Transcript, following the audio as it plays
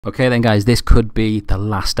Okay then guys, this could be the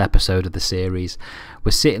last episode of the series.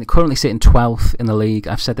 We're currently sitting 12th in the league.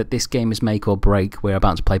 I've said that this game is make or break. We're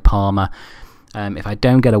about to play Parma. If I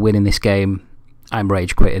don't get a win in this game, I'm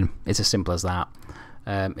rage quitting. It's as simple as that.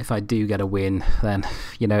 If I do get a win, then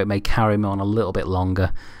it may carry me on a little bit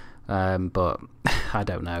longer, but I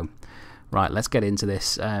don't know. Right, let's get into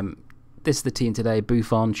this. This is the team today.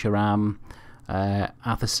 Buffon, Thuram,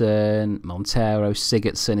 Atherson, Montero,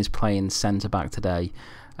 Sigurdsson is playing centre-back today.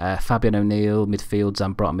 Fabian O'Neill, midfield,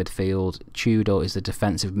 Zambrotta midfield, Tudor is the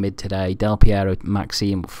defensive mid today, Del Piero,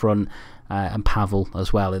 Maxime up front, and Pavel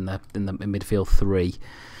as well in the midfield three.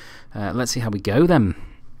 Let's see how we go then.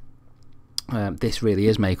 This really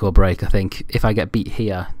is make or break. I think if I get beat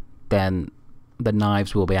here, then the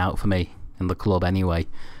knives will be out for me in the club anyway.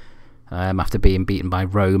 After being beaten by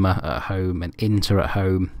Roma at home and Inter at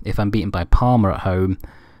home, if I'm beaten by Parma at home,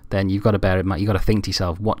 then you've got to bear in mind, you've got to think to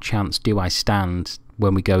yourself, what chance do I stand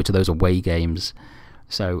when we go to those away games?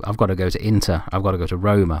 So I've got to go to Inter, I've got to go to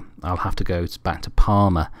Roma, I'll have to go back to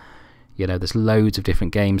Parma. There's loads of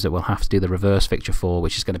different games that we'll have to do the reverse fixture for,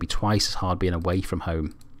 which is going to be twice as hard being away from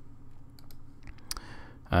home.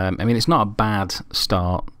 I mean, it's not a bad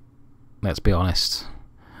start, let's be honest.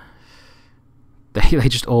 They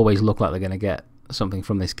just always look like they're going to get something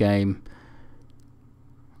from this game.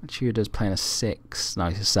 Tudor's playing a 6. No,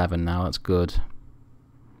 he's a 7 now. That's good.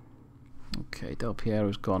 Okay, Del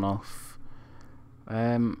Piero's gone off.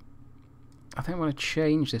 I think I'm going to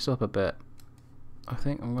change this up a bit. I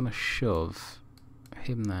think I'm going to shove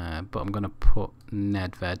him there, but I'm going to put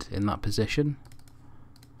Nedved in that position.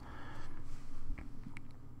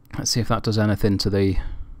 Let's see if that does anything to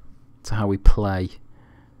how we play.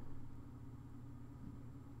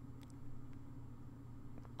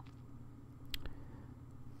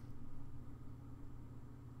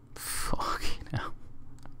 Fucking hell.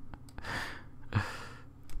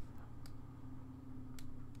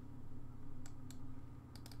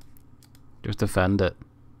 Just defend it.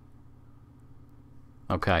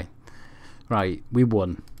 Okay. Right, we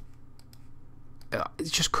won.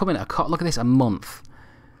 It's just coming at a... Look at this, a month.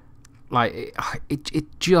 Like,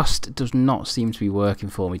 it just does not seem to be working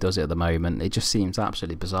for me, does it, at the moment? It just seems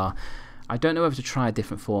absolutely bizarre. I don't know whether to try a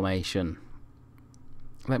different formation.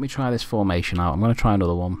 Let me try this formation out. I'm going to try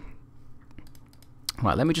another one.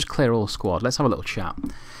 Right, let me just clear all squad. Let's have a little chat.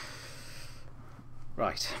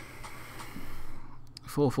 Right.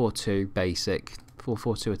 4-4-2, basic.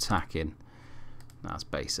 4-4-2 attacking. That's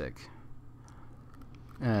basic.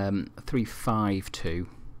 3-5-2.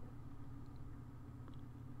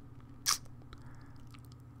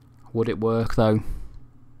 Would it work though?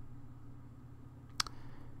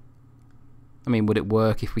 I mean, would it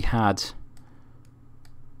work if we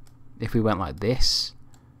went like this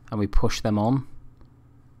and we push them on?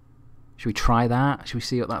 Should we try that? Should we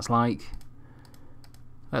see what that's like?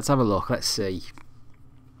 Let's have a look. Let's see.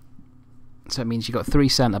 So it means you've got 3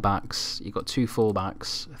 centre-backs, you've got 2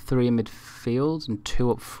 full-backs, 3 in midfield and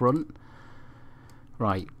 2 up front.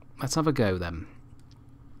 Right, let's have a go then.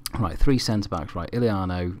 Right, 3 centre-backs. Right,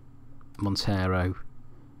 Iliano, Montero,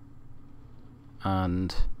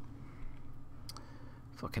 and...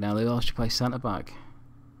 Fucking hell, who else should play centre-back?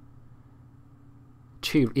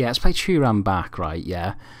 Yeah, let's play Thuram back, right,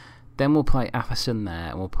 yeah. Then we'll play Atherson there,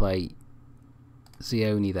 and we'll play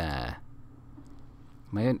Zioni there.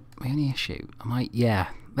 My only issue, I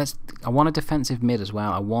want a defensive mid as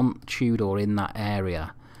well. I want Tudor in that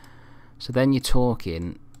area. So then you're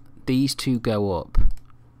talking, these two go up,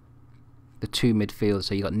 the 2 midfielders.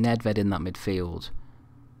 So you've got Nedved in that midfield.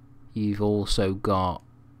 You've also got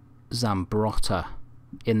Zambrotta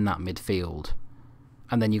in that midfield.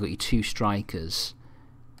 And then you've got your 2 strikers,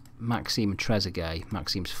 Maxime and Trezeguet.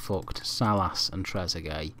 Maxime's fucked. Salas and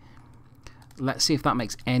Trezeguet. Let's see if that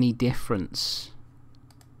makes any difference.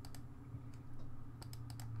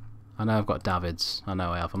 I know I've got Davids. I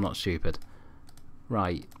know I have. I'm not stupid.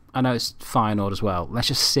 Right. I know it's Feyenoord as well. Let's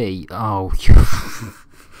just see. Oh.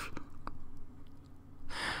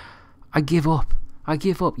 I give up. I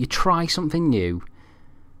give up. You try something new.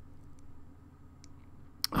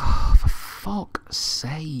 Oh, for fuck's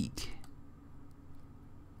sake.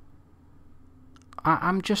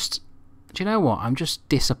 I'm just... Do you know what? I'm just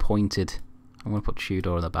disappointed. I'm going to put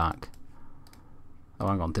Tudor in the back. Oh,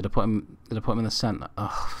 hang on. Did I put him in the centre?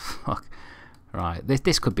 Oh, fuck. Right.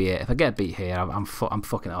 This could be it. If I get beat here, I'm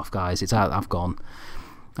fucking it off, guys. It's out. I've gone.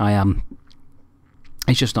 I am.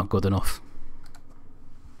 It's just not good enough.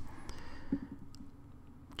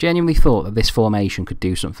 Genuinely thought that this formation could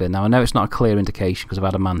do something. Now, I know it's not a clear indication because I've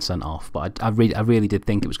had a man sent off, but I really did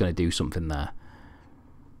think it was going to do something there.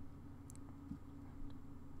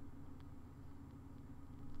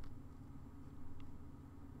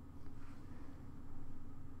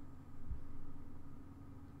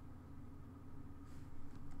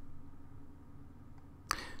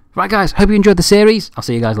 Right, guys, hope you enjoyed the series. I'll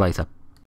see you guys later.